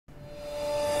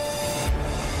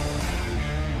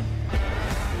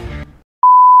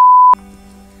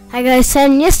Hi guys,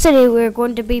 and yesterday we were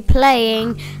going to be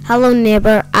playing Hello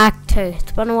Neighbour Act 2.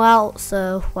 It's been a while,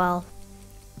 so, well,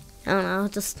 I don't know,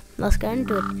 just let's get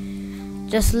into it.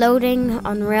 Just loading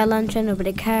Unreal Engine,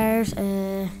 nobody cares.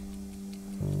 This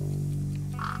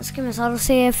game is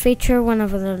autosave feature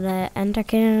whenever the enter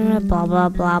can, blah blah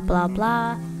blah blah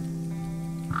blah.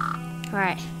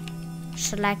 Alright,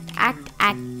 select Act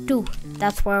 2.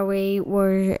 That's where we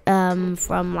were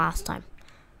from last time.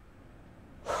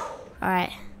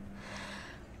 Alright.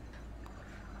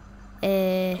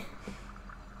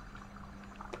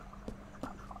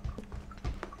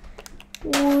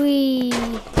 Wee.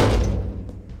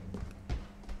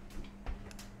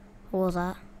 What was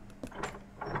that?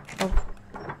 Oh.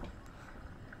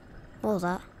 What was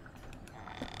that?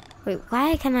 Wait,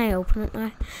 why can I open it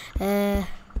now?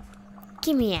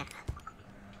 Give me it.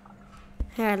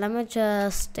 Here, let me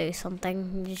just do something.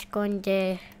 I'm just going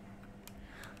to...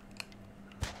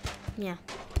 Yeah.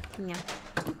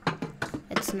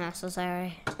 It's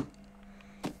necessary.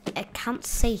 I can't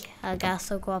see. I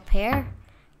guess I'll go up here.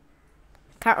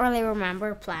 Can't really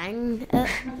remember playing it.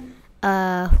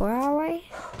 Where are we?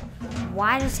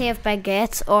 Why does he have big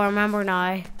gates? Oh, remember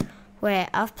now. Wait,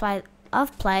 I've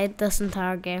played this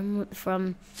entire game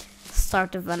from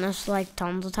start to finish like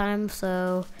tons of times,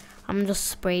 so I'm just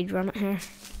speed running here.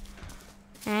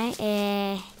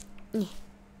 Alright,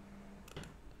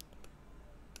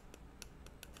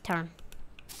 turn.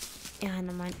 Yeah,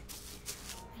 never mind.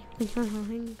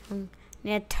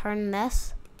 Need to turn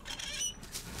this.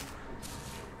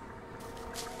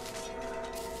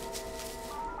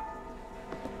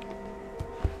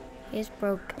 He's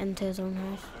broke into his own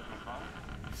house.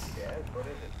 Yes, what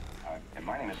is it? And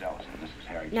my name is Ellison. This is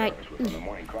Harry Jarvis with the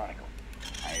Morning Chronicle.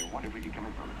 I wonder if we could come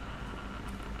in for it.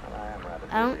 Well,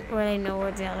 I don't really know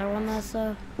where the other one is,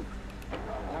 though.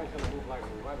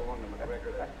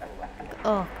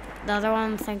 Oh, the other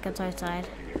one, I think it's outside.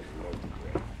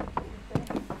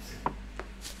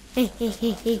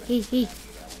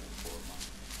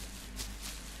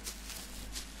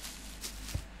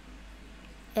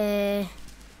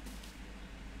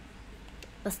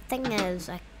 The thing is,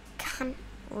 I can't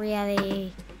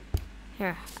really...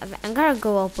 Here, I'm gonna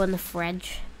go open the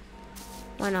fridge.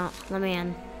 Why not? Let me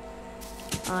in.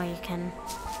 Oh, you can.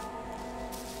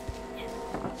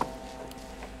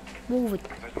 Move it.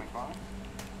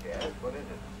 yes, what is it?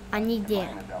 I need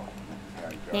that.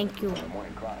 Thank you. Well,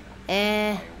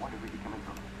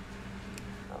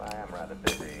 I am rather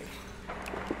busy.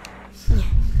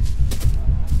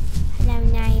 Hello,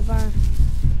 neighbor.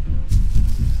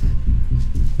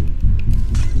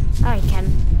 Oh, you can.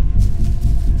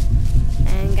 I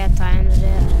ain't got time to do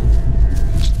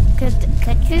it.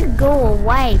 Could you go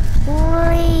away,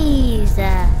 please?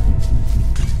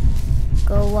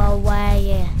 Go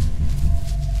away.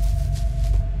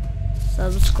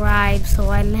 Subscribe so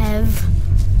I live.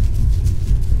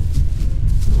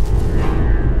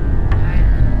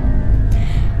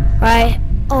 Right.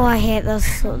 Oh, I hate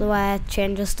this, the way it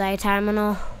changes daytime and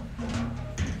all.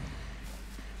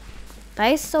 Do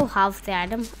I still have the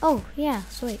item? Oh, yeah,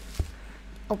 sweet.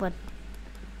 Open.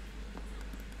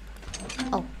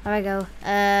 Oh, there we go.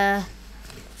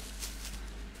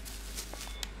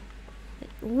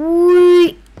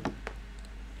 Wee.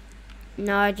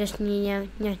 No, I just need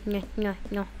no.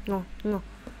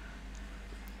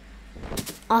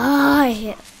 Oh, I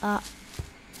hate that.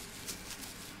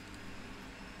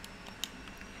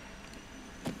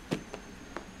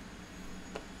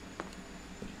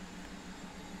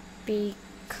 Be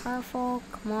careful,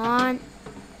 come on.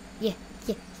 Yeah.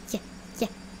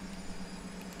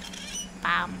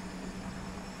 Bam.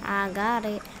 I got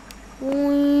it.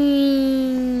 Whee.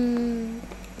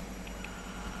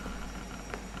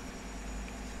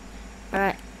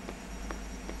 Alright.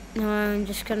 Now I'm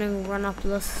just gonna run up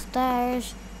the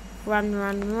stairs. Run.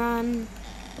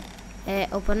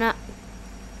 Open up.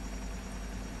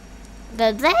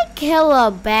 Did they kill a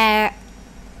bear?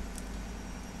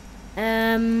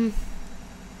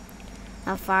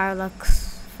 That fire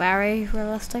looks very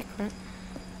realistic, right?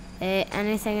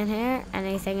 Anything in here?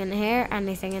 Anything in here?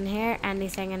 Anything in here?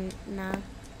 Anything in... No.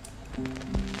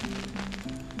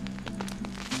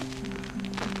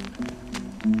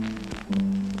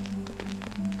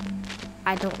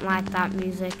 I don't like that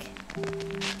music.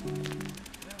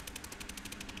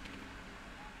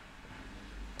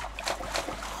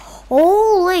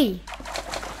 Holy!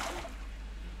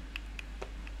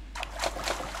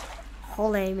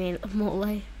 Holy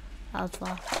moly. That's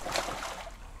fast.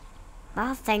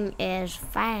 That thing is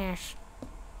fast.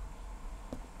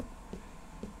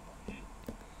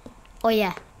 Oh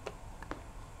yeah.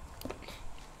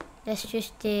 Let's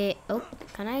just oh,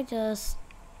 can I just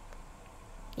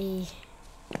E.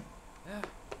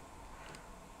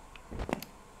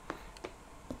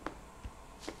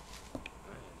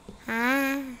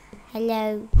 Ah,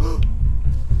 hello.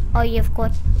 Oh, you've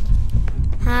got.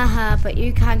 Haha, but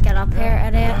you can't get up here,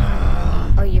 idiot.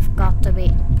 Oh, you've got to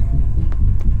be.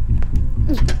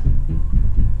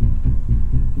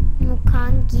 You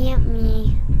can't get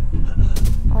me.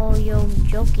 Oh, you're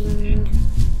joking.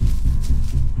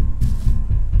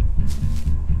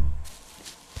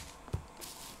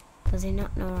 Does he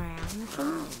not know where I am or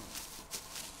something?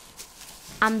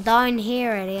 I'm down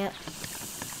here, idiot.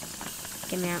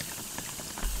 Give me out.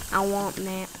 I want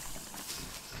that.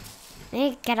 I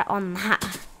need to get it on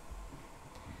that.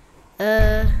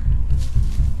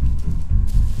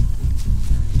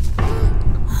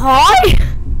 Hi!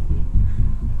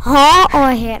 Huh? Oh,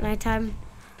 I hate nighttime.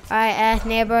 Alright,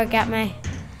 neighbor, get me.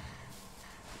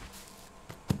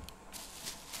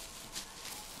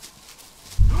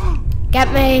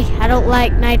 Get me! I don't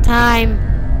like nighttime.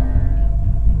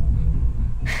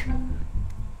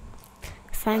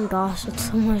 Thank gosh, it's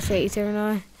so much easier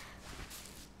now.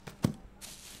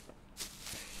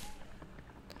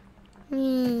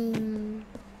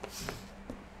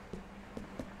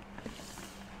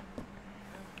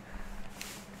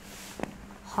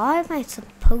 How am I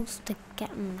supposed to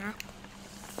get in that?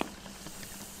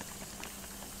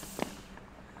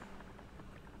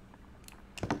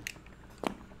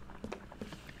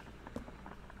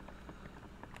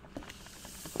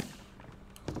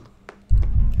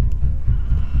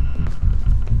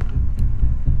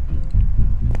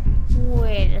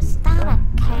 Wait, is that a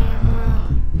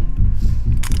camera?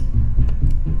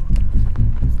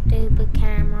 Stupid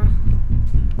camera.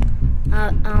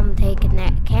 I'm taking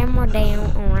that camera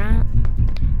down, alright?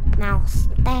 Now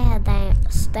stay down,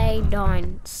 stay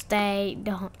down, stay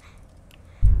down.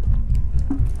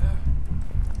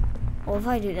 What if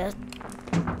I do this?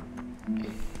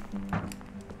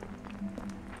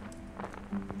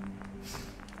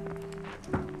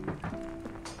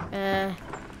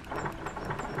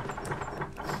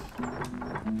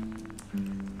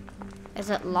 Is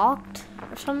it locked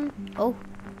or something? Oh.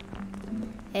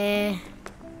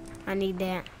 I need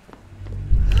that.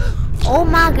 Oh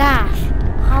my gosh!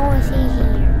 How is he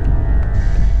here?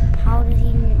 How did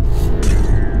he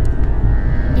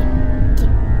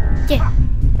see?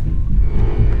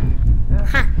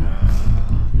 Ha!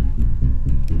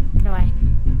 Get away.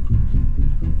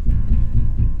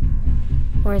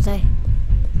 Where is he?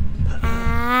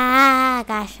 Ah,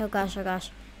 gosh, oh gosh, oh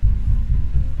gosh.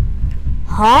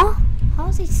 Huh? How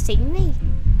has he seen me?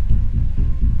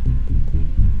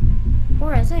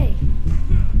 Where is he?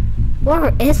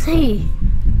 Where is he?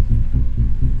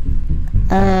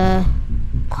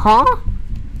 Huh?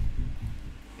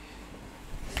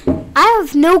 I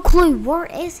have no clue. Where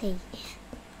is he?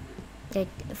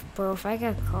 Bro, if I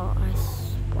get caught, I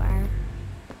swear.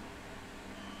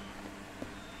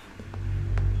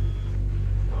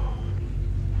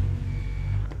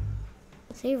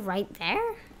 Is he right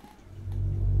there?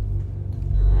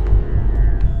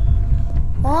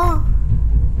 Oh!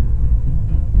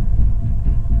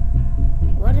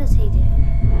 What does he do?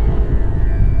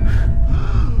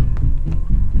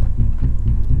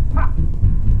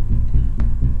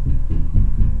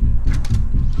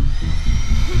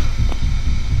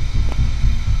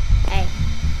 Hey.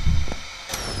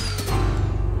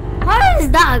 How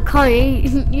is that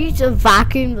coming? You just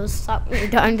vacuum to suck me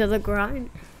down to the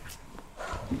ground.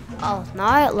 Oh,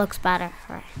 now it looks better.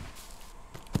 Right.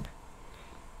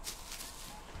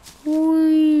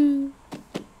 Whee.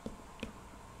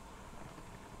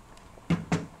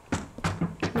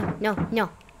 No, no.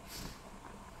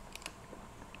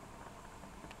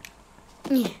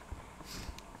 Yeah.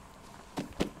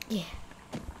 Yeah.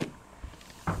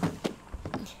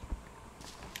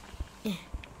 Yeah.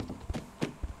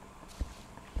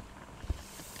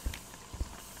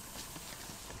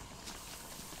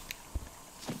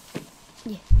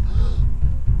 Yeah.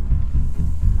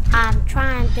 I'm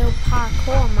trying to do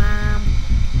parkour, Mom.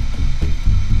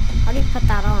 How do you put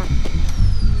that on?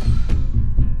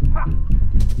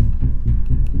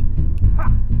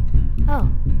 Oh.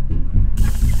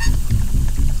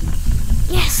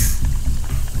 Yes!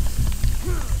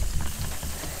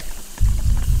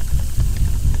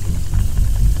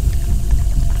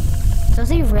 Does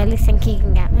he really think he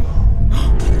can get me?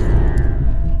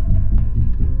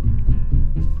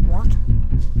 What?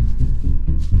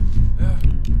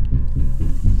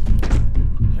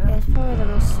 Yeah, it's probably the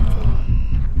most...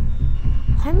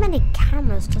 How many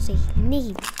cameras does he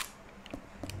need?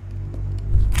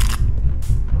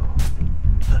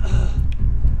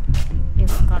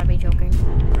 You've gotta be joking.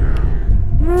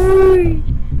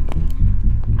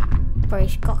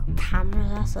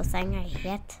 That's the thing I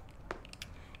hate.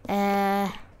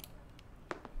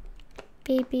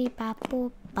 Baby bop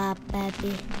boop bop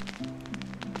baby.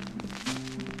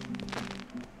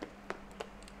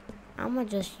 I'ma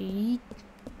just eat.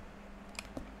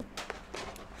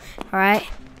 Alright,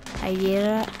 I eat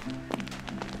it.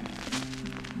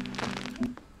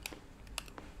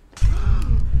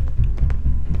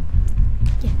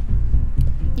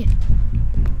 Yeah.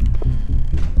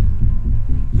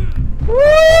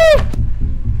 Woo!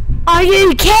 Are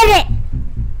you kidding?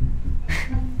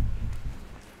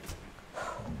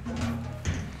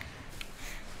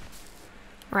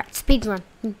 Alright, speed run.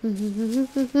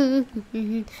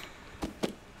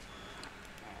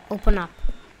 Open up.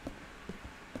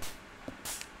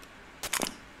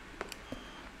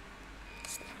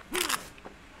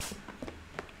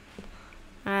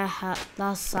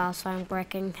 That's satisfying,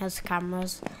 breaking his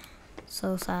cameras.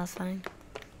 So satisfying.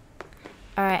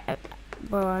 Alright,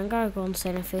 bro, I'm gonna go and see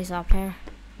if he's up here.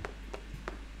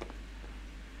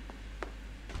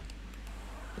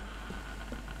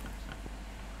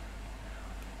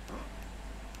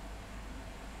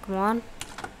 Come on.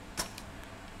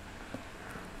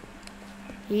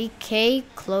 EK,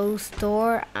 close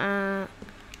door, yeah.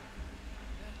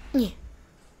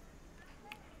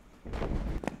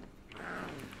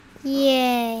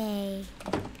 Yay.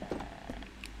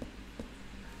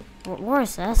 Where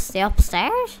is this? The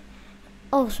upstairs?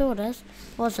 Oh, so it is.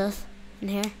 What's this in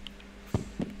here?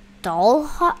 Doll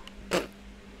hut?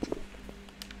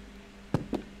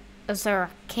 Is there a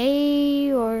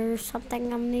key or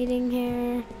something I'm needing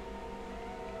here?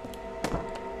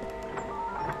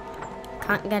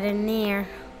 Can't get in there.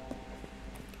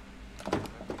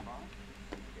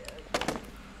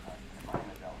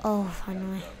 Oh,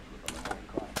 finally.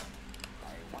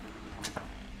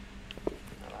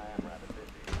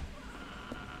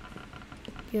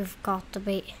 You've got to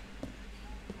be.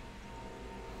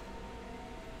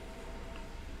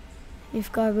 You've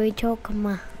got to be joking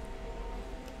me.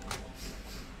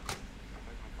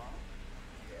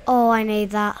 Oh, I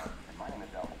need that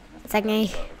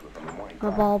thingy. My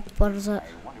bulb, what is it?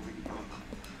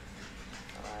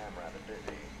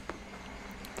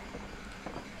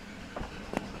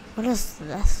 What is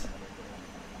this?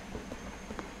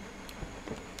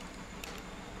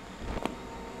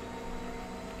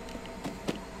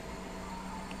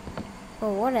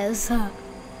 Oh, what is that?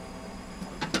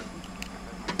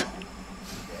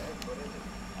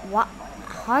 What?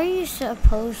 How are you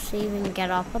supposed to even get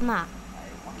up on that?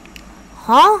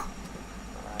 Huh?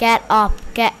 Get up,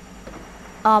 get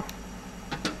up.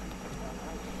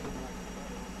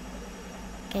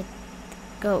 Get,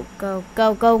 go, go,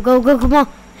 go, go, go, go, come on.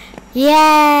 Yay!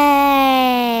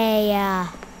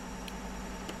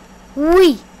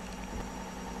 Whee!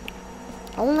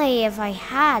 Only if I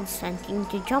had something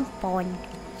to jump on.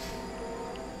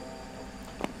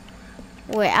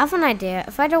 Wait, I have an idea.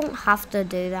 If I don't have to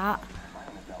do that,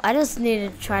 I just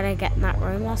need to try to get in that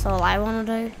room. That's all I want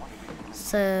to do.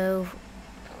 So,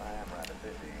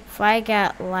 if I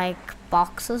get like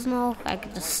boxes and all, I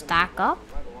can just stack up.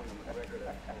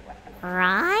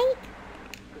 Right?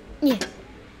 Yeah.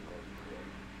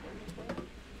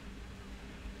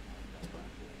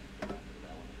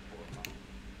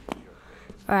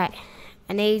 Right,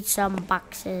 I need some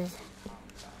boxes.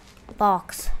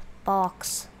 Box,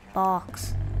 box,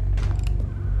 box.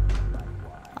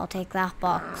 I'll take that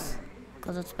box,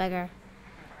 because it's bigger.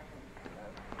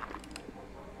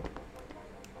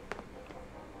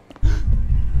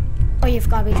 Oh, you've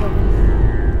got to be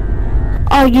joking.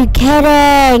 Are you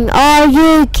kidding? Are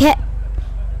you kidding?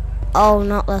 Oh,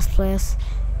 not this place.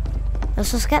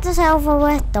 Let's just get this over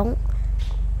with. Don't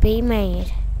be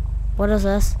made. What is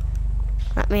this?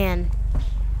 Let me in.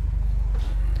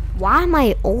 Why am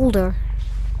I older?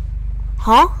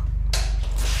 Huh?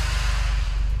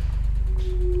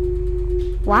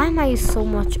 Why am I so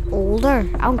much older?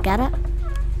 I don't get it.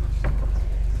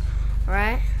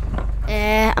 Right?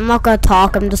 I'm not gonna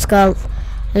talk. I'm just gonna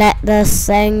let this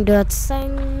thing do its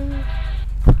thing.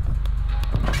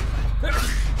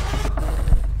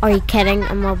 Are you kidding?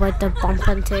 I'm about to bump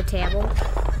into a table.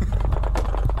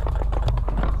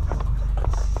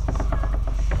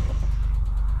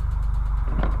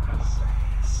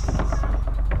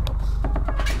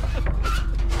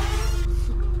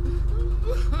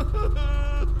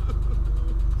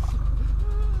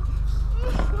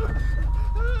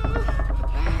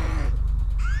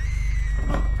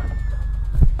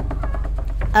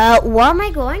 Where am I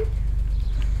going?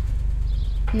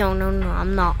 No,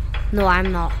 I'm not. No,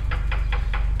 I'm not.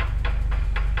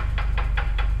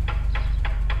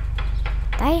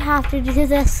 I have to do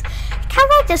this. Can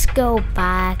I just go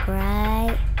back,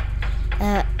 right?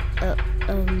 Uh, uh,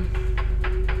 um.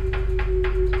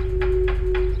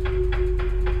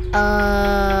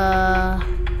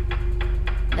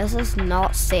 This is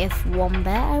not safe one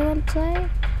bit, I would say.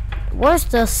 Where's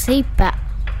the seat belt?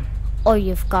 Oh,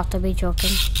 you've got to be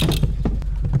joking.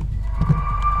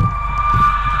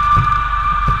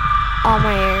 Oh,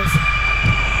 my ears.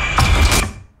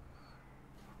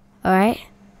 Alright.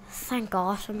 Thank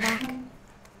God I'm back.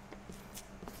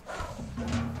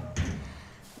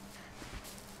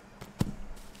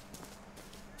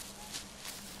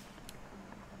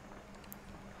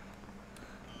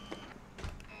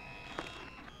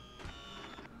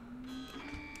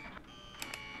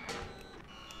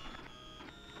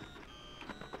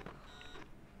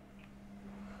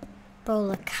 Bro,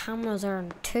 the cameras are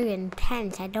too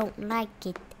intense. I don't like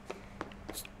it.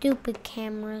 Stupid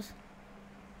cameras.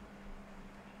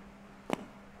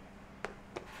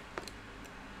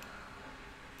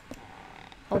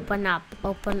 Open up,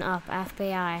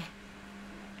 FBI.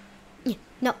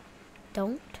 No,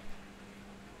 don't.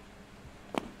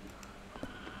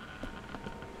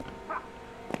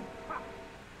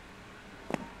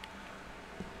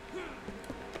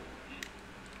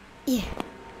 Yeah.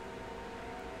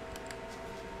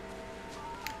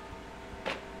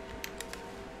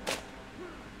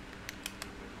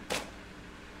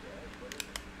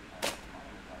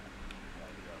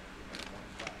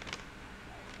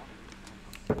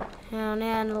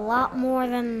 And a lot more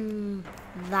than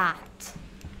that.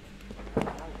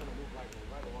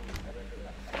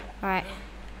 Alright.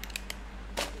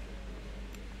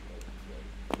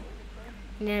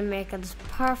 Need to make this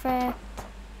perfect.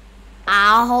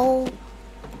 Ow!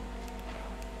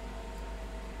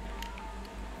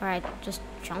 Alright, just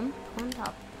jump on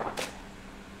top.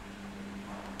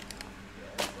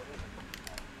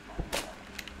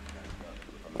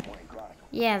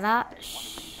 Yeah, that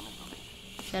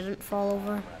shouldn't fall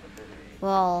over.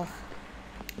 Well,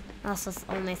 that's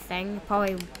the only thing.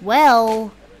 Probably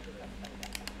will.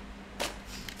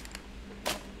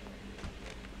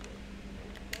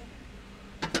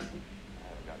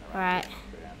 Alright.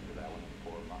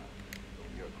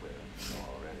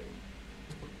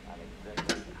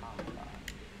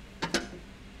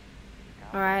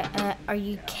 Alright, are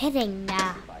you kidding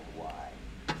now?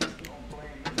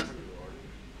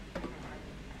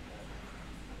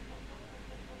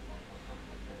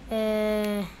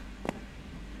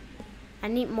 I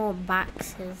need more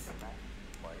boxes.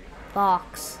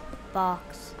 Box.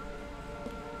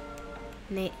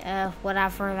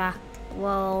 Whatever that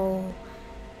will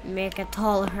make it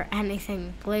taller or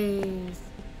anything, please.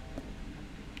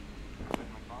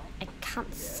 I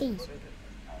can't see.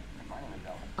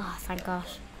 Oh, thank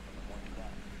gosh.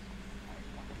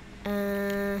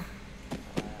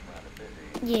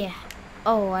 Yeah.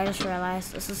 Oh, I just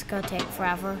realized this is gonna take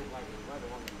forever.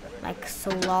 Like, so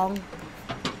long.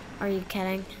 Are you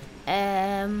kidding?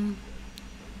 Yeah,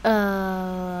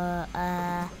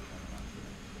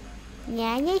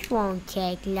 this won't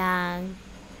take long.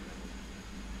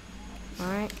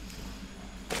 Alright.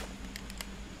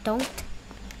 Don't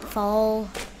fall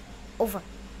over,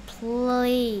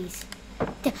 please.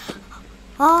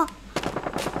 Oh!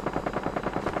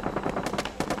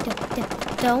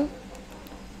 Don't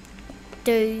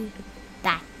do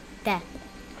that.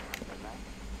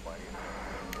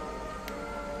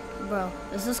 Bro,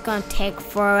 this is gonna take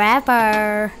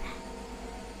forever.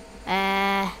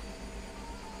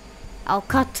 I'll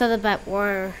cut to the bit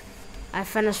where I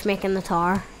finished making the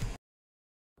tower.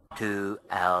 2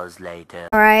 hours later.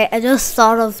 Alright, I just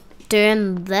thought of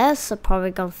doing this. I'm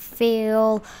probably gonna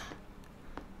fail.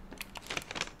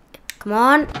 Come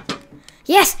on.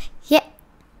 Yes! Yeah.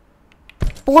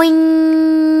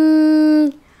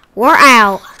 Boing! We're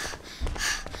out.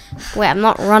 Wait, I'm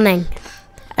not running.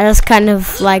 I just kind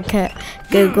of like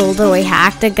Googled a way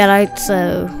hack to get out,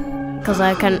 so because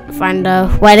I couldn't find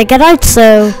a way to get out,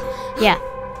 so yeah.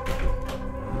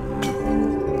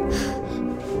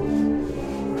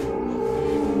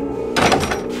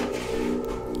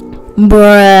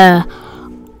 Bruh.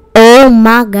 Oh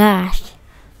my gosh.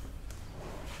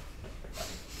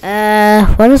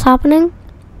 What is happening?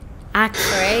 Act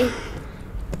 3.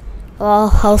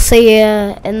 Well, I'll see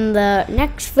you in the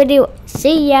next video.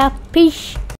 See ya.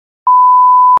 Peace.